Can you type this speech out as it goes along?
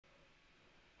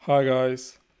Hi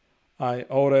guys, I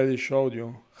already showed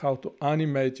you how to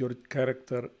animate your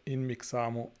character in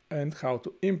Mixamo and how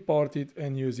to import it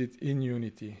and use it in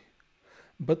Unity.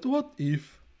 But what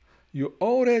if you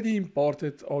already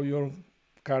imported all your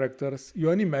characters,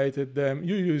 you animated them,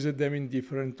 you used them in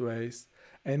different ways,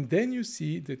 and then you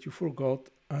see that you forgot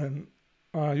an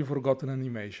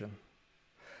animation.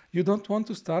 You don't want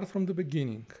to start from the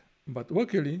beginning, but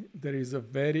luckily there is a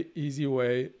very easy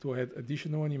way to add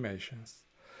additional animations.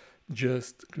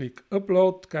 Just click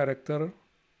Upload Character,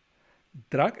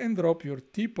 drag and drop your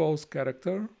T-pose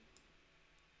character,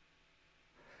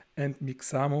 and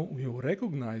Mixamo will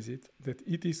recognize it that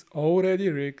it is already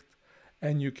rigged,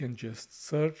 and you can just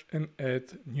search and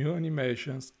add new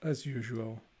animations as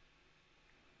usual.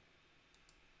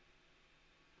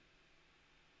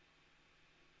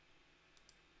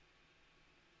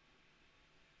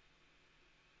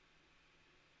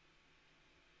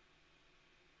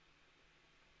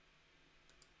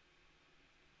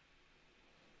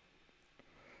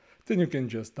 Then you can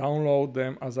just download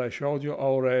them as I showed you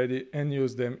already and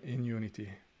use them in Unity.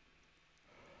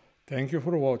 Thank you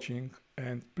for watching,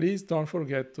 and please don't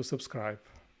forget to subscribe.